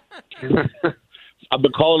 I've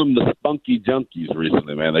been calling them the Spunky Junkies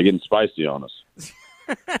recently, man. They're getting spicy on us.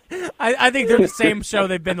 I think they're the same show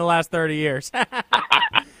they've been the last 30 years.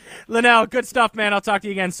 Lynnell, good stuff, man. I'll talk to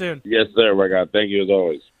you again soon. Yes, sir, my God. Thank you as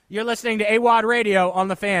always. You're listening to Awadd Radio on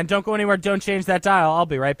the Fan. Don't go anywhere. Don't change that dial. I'll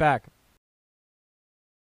be right back.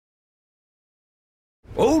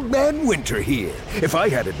 Old Man Winter here. If I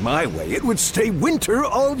had it my way, it would stay winter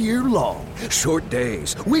all year long. Short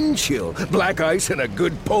days, wind chill, black ice, and a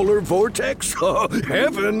good polar vortex. Oh,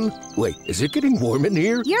 heaven. Wait, is it getting warm in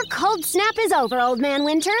here? Your cold snap is over, Old Man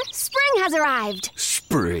Winter. Spring has arrived.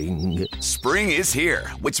 Spring. Spring is here,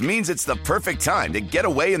 which means it's the perfect time to get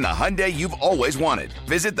away in the Hyundai you've always wanted.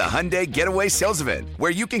 Visit the Hyundai Getaway Sales Event,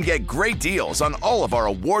 where you can get great deals on all of our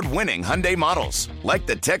award-winning Hyundai models, like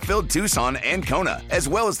the tech-filled Tucson and Kona, as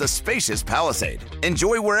well as the spacious Palisade.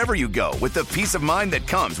 Enjoy wherever you go with the peace of mind that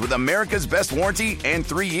comes with America's best warranty and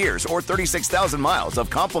 3 years or 36,000 miles of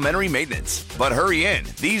complimentary maintenance. But hurry in,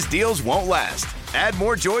 these deals won't last. Add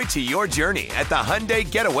more joy to your journey at the Hyundai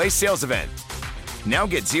Getaway Sales Event. Now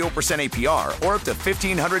get 0% APR or up to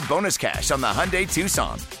 $1,500 bonus cash on the Hyundai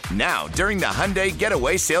Tucson. Now, during the Hyundai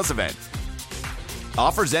Getaway Sales Event.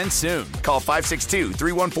 Offers end soon. Call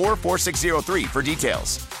 562-314-4603 for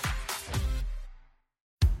details.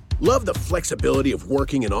 Love the flexibility of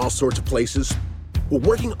working in all sorts of places? Well,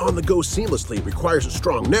 working on the go seamlessly requires a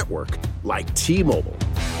strong network like T-Mobile.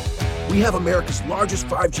 We have America's largest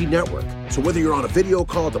 5G network, so whether you're on a video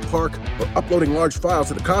call at the park or uploading large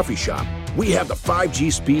files at a coffee shop, we have the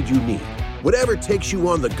 5G speed you need. Whatever takes you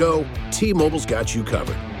on the go, T-Mobile's got you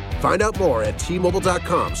covered. Find out more at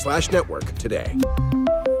T-Mobile.com/network today.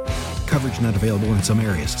 Coverage not available in some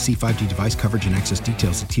areas. See 5G device coverage and access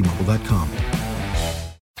details at T-Mobile.com.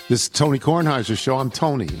 This is Tony Kornheiser's show. I'm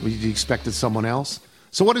Tony. You expected someone else?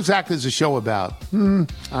 So what exactly is the show about?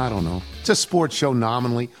 I don't know. It's a sports show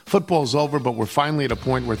nominally. Football's over, but we're finally at a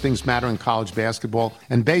point where things matter in college basketball,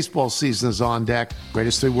 and baseball season is on deck.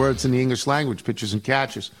 Greatest 3 words in the English language, pitchers and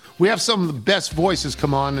catchers. We have some of the best voices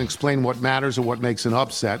come on and explain what matters or what makes an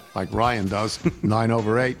upset, like Ryan does,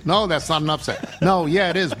 9/8. No, that's not an upset. No, yeah,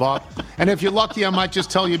 it is, Bob. And if you're lucky, I might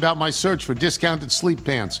just tell you about my search for discounted sleep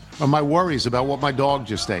pants or my worries about what my dog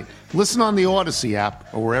just ate. Listen on the Odyssey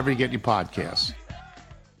app or wherever you get your podcasts.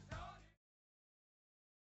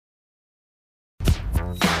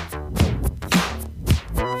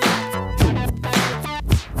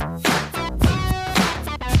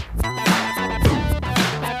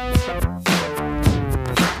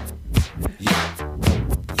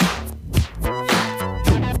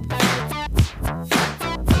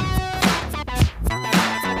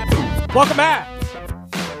 Welcome back.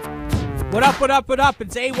 What up, what up, what up?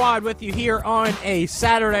 It's Awadd with you here on a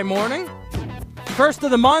Saturday morning. First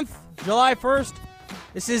of the month, July 1st.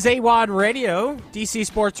 This is Awadd Radio, DC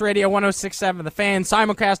Sports Radio 106.7 The Fan,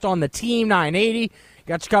 simulcast on the Team 980.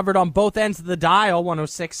 Got you covered on both ends of the dial,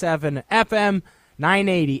 106.7 FM,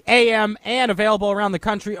 980 AM, and available around the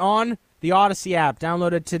country on the Odyssey app.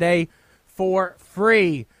 Downloaded today for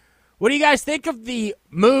free. What do you guys think of the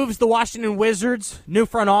moves the Washington Wizards' new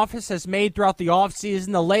front office has made throughout the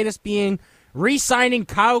offseason? The latest being re-signing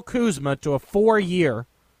Kyle Kuzma to a 4-year,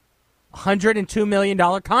 $102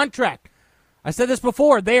 million contract. I said this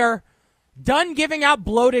before. They are done giving out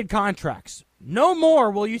bloated contracts. No more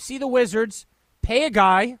will you see the Wizards pay a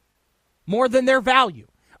guy more than their value.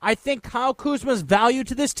 I think Kyle Kuzma's value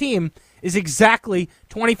to this team is exactly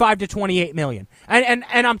 $25 to $28 million. And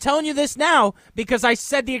I'm telling you this now because I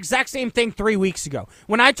said the exact same thing 3 weeks ago.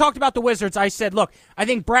 When I talked about the Wizards, I said, look, I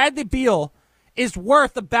think Bradley Beal is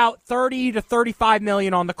worth about $30 to $35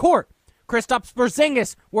 million on the court. Kristaps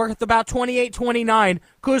Porzingis worth about 28, 29.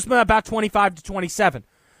 Kuzma about 25 to 27.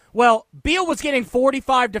 Well, Beal was getting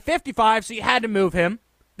 45 to 55, so you had to move him.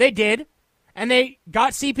 They did. And they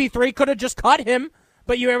got CP3, could have just cut him.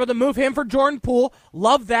 But you were able to move him for Jordan Poole.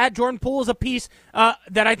 Love that. Jordan Poole is a piece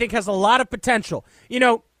that I think has a lot of potential. You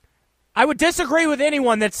know, I would disagree with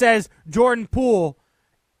anyone that says Jordan Poole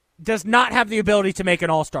does not have the ability to make an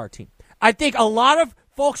all-star team. I think a lot of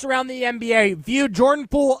folks around the NBA viewed Jordan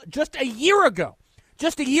Poole just a year ago,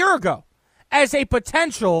 as a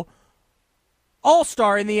potential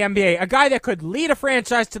all-star in the NBA, a guy that could lead a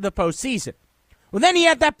franchise to the postseason. Well, then he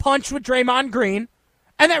had that punch with Draymond Green,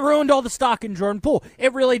 and that ruined all the stock in Jordan Poole.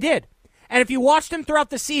 It really did. And if you watched him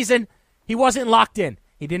throughout the season, he wasn't locked in.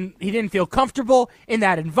 He didn't feel comfortable in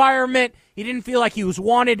that environment. He didn't feel like he was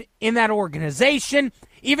wanted in that organization.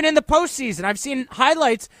 Even in the postseason, I've seen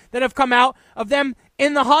highlights that have come out of them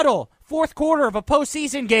in the huddle, fourth quarter of a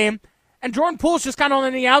postseason game, and Jordan Poole's just kind of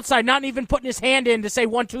on the outside, not even putting his hand in to say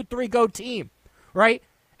 1, 2, 3, go team, right?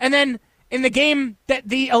 And then in the game,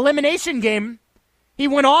 the elimination game, he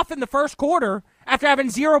went off in the first quarter after having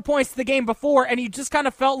 0 points the game before, and he just kind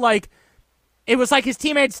of felt like it was like his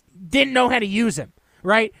teammates didn't know how to use him,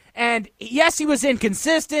 right? And yes, he was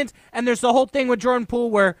inconsistent, and there's the whole thing with Jordan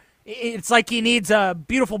Poole where it's like he needs a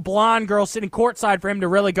beautiful blonde girl sitting courtside for him to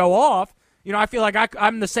really go off. You know, I feel like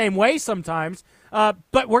I'm the same way sometimes.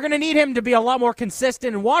 But we're going to need him to be a lot more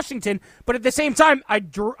consistent in Washington. But at the same time, I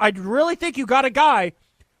really think you got a guy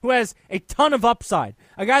who has a ton of upside,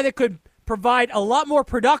 a guy that could provide a lot more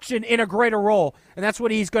production in a greater role. And that's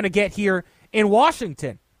what he's going to get here in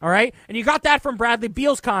Washington. All right? And you got that from Bradley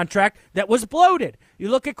Beal's contract that was bloated. You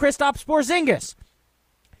look at Kristaps Porzingis.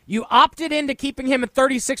 You opted into keeping him at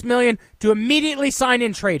 $36 million to immediately sign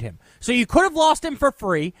and trade him. So you could have lost him for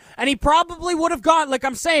free, and he probably would have got, like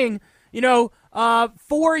I'm saying,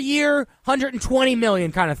 4-year, $120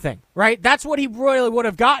 million kind of thing, right? That's what he really would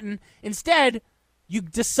have gotten. Instead, you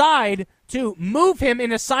decide to move him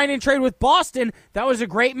in a sign and trade with Boston. That was a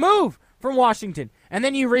great move from Washington. And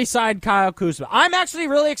then you re-signed Kyle Kuzma. I'm actually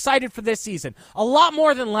really excited for this season, a lot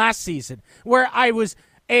more than last season, where I was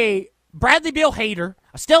a Bradley Beal hater.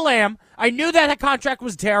 I still am. I knew that contract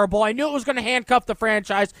was terrible. I knew it was going to handcuff the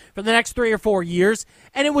franchise for the next 3 or 4 years,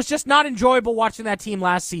 and it was just not enjoyable watching that team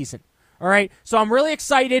last season. All right, so I'm really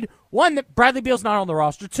excited. One, that Bradley Beal's not on the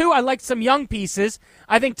roster. Two, I liked some young pieces.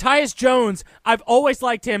 I think Tyus Jones, I've always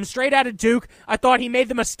liked him. Straight out of Duke, I thought he made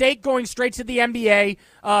the mistake going straight to the NBA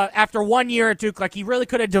after 1 year at Duke. Like, he really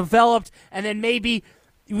could have developed, and then maybe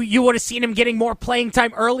you would have seen him getting more playing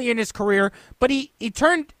time early in his career, but he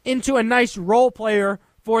turned into a nice role player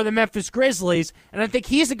for the Memphis Grizzlies, and I think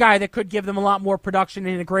he's a guy that could give them a lot more production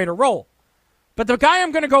in a greater role. But the guy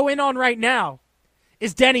I'm going to go in on right now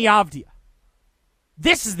is Deni Avdija.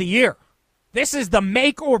 This is the year. This is the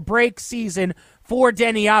make or break season for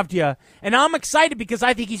Deni Avdija, and I'm excited because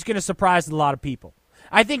I think he's going to surprise a lot of people.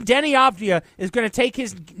 I think Deni Avdija is going to take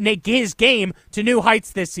his game to new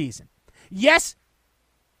heights this season. Yes,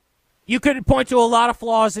 you could point to a lot of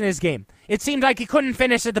flaws in his game. It seemed like he couldn't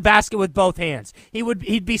finish at the basket with both hands.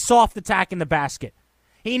 He'd be soft attacking the basket.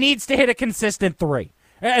 He needs to hit a consistent three.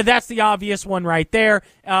 That's the obvious one right there.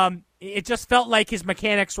 It just felt like his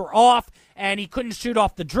mechanics were off, and he couldn't shoot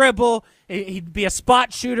off the dribble. He'd be a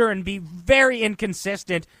spot shooter and be very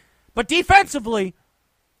inconsistent. But defensively,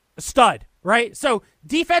 a stud, right? So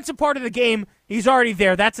defensive part of the game, he's already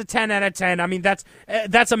there. That's a 10 out of 10. I mean,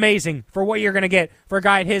 that's amazing for what you're going to get for a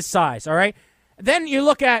guy at his size, all right? Then you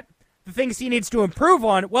look at the things he needs to improve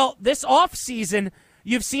on. Well, this offseason,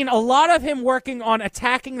 you've seen a lot of him working on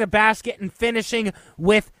attacking the basket and finishing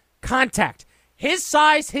with contact. His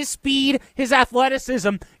size, his speed, his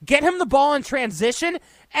athleticism, get him the ball in transition,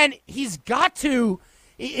 and he's got to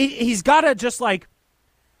just, like,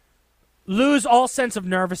 lose all sense of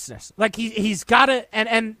nervousness. Like, he's got to,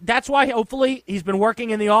 and that's why hopefully he's been working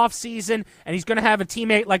in the offseason, and he's going to have a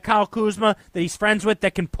teammate like Kyle Kuzma that he's friends with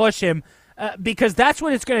that can push him, because that's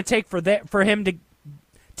what it's going to take for him to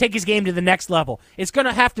take his game to the next level. It's going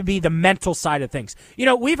to have to be the mental side of things. You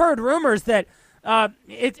know, we've heard rumors that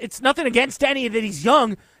it's nothing against Deni that he's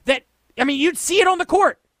young. You'd see it on the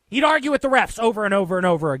court. He'd argue with the refs over and over and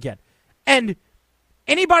over again. And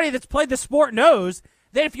anybody that's played the sport knows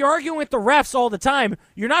that if you're arguing with the refs all the time,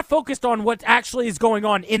 you're not focused on what actually is going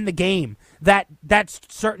on in the game that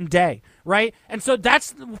certain day, right? And so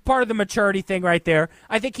that's part of the maturity thing right there.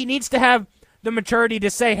 I think he needs to have the maturity to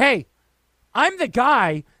say, hey, I'm the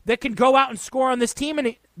guy that can go out and score on this team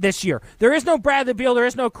this year. There is no Bradley Beal. There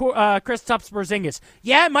is no Kristaps Porzingis.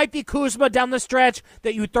 Yeah, it might be Kuzma down the stretch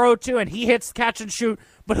that you throw to and he hits catch and shoot.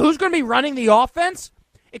 But who's going to be running the offense?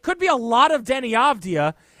 It could be a lot of Deni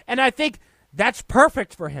Avdija, and I think that's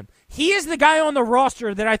perfect for him. He is the guy on the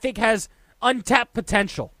roster that I think has untapped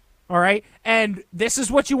potential, all right? And this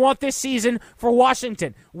is what you want this season for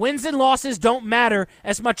Washington. Wins and losses don't matter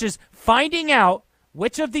as much as finding out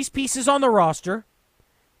which of these pieces on the roster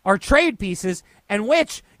are trade pieces and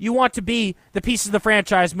which you want to be the pieces of the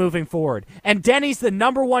franchise moving forward. And Deni's the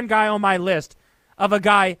number one guy on my list of a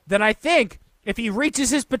guy that I think, if he reaches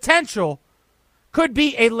his potential, could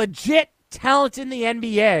be a legit talent in the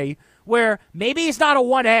NBA where maybe he's not a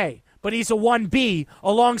 1A, but he's a 1B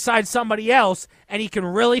alongside somebody else, and he can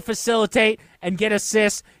really facilitate and get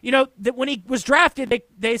assists. You know, when he was drafted,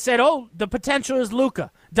 they said, oh, the potential is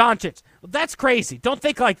Luka Doncic. Well, that's crazy. Don't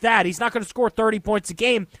think like that. He's not going to score 30 points a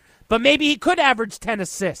game, but maybe he could average 10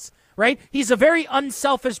 assists. right? He's a very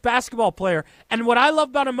unselfish basketball player, and what I love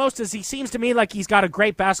about him most is he seems to me like he's got a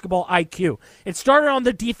great basketball IQ. It started on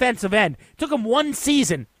the defensive end. It took him one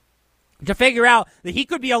season to figure out that he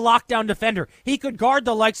could be a lockdown defender. He could guard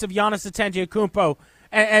the likes of Giannis Antetokounmpo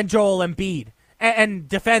and Joel Embiid and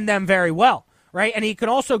defend them very well, right? And he can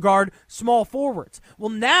also guard small forwards. Well,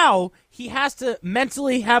 now he has to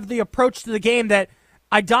mentally have the approach to the game that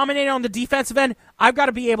I dominate on the defensive end. I've got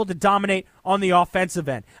to be able to dominate on the offensive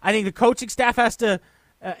end. I think the coaching staff has to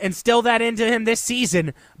instill that into him this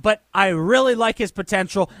season, but I really like his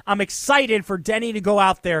potential. I'm excited for Denny to go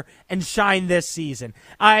out there and shine this season.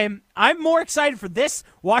 I'm more excited for this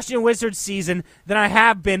Washington Wizards season than I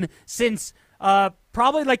have been since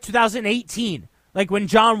probably like 2018. Like when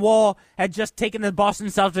John Wall had just taken the Boston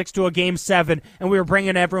Celtics to a Game 7 and we were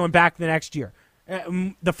bringing everyone back the next year.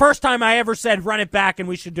 The first time I ever said run it back and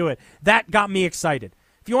we should do it. That got me excited.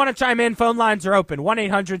 If you want to chime in, phone lines are open.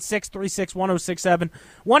 1-800-636-1067.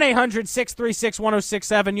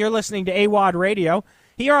 1-800-636-1067. You're listening to Awadd Radio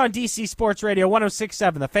here on DC Sports Radio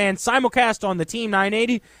 1067. The Fan, simulcast on the Team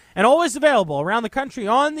 980 and always available around the country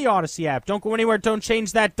on the Odyssey app. Don't go anywhere. Don't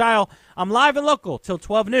change that dial. I'm live and local till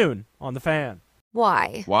 12 noon on The Fan.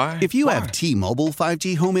 Why? If you have T-Mobile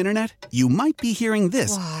 5G home internet, you might be hearing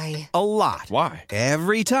this a lot. Why?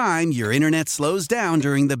 Every time your internet slows down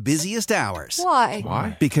during the busiest hours.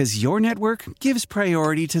 Why? Because your network gives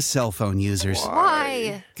priority to cell phone users.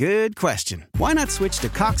 Why? Good question. Why not switch to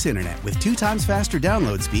Cox Internet with 2 times faster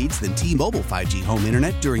download speeds than T-Mobile 5G home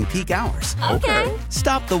internet during peak hours? Okay.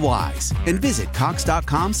 Stop the whys and visit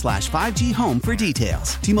cox.com/5G home for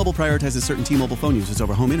details. T-Mobile prioritizes certain T-Mobile phone users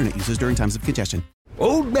over home internet users during times of congestion.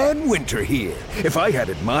 Old Man Winter here. If I had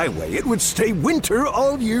it my way, it would stay winter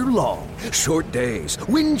all year long. Short days,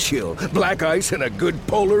 wind chill, black ice, and a good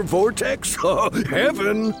polar vortex. Oh,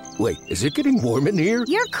 heaven. Wait, is it getting warm in here?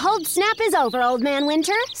 Your cold snap is over, Old Man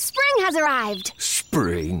Winter. Spring has arrived.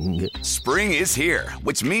 Spring. Spring is here,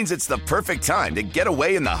 which means it's the perfect time to get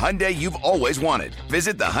away in the Hyundai you've always wanted.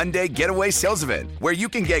 Visit the Hyundai Getaway Sales Event, where you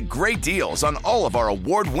can get great deals on all of our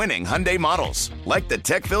award-winning Hyundai models, like the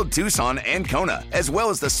tech-filled Tucson and Kona, as well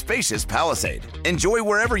as the spacious Palisade. Enjoy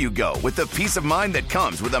wherever you go with the peace of mind that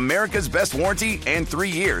comes with America's best warranty and 3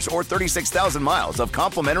 years or 36,000 miles of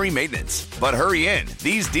complimentary maintenance. But hurry in,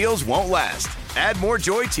 these deals won't last. Add more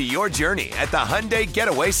joy to your journey at the Hyundai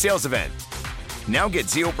Getaway Sales Event. Now get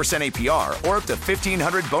 0% APR or up to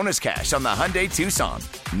 $1,500 bonus cash on the Hyundai Tucson.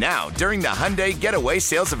 Now during the Hyundai Getaway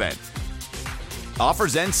Sales Event.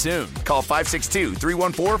 Offers end soon. Call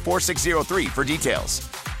 562-314-4603 for details.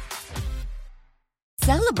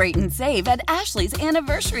 Celebrate and save at Ashley's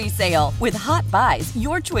Anniversary Sale. With Hot Buys,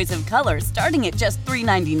 your choice of colors starting at just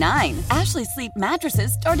 $3.99. Ashley Sleep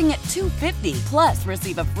mattresses starting at $2.50. Plus,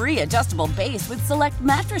 receive a free adjustable base with select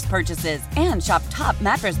mattress purchases. And shop top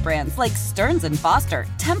mattress brands like Stearns & Foster,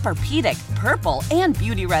 Tempur-Pedic, Purple, and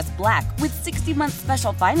Beautyrest Black with 60-month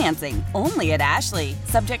special financing. Only at Ashley.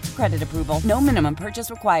 Subject to credit approval. No minimum purchase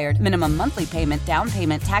required. Minimum monthly payment, down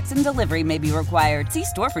payment, tax, and delivery may be required. See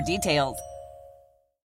store for details.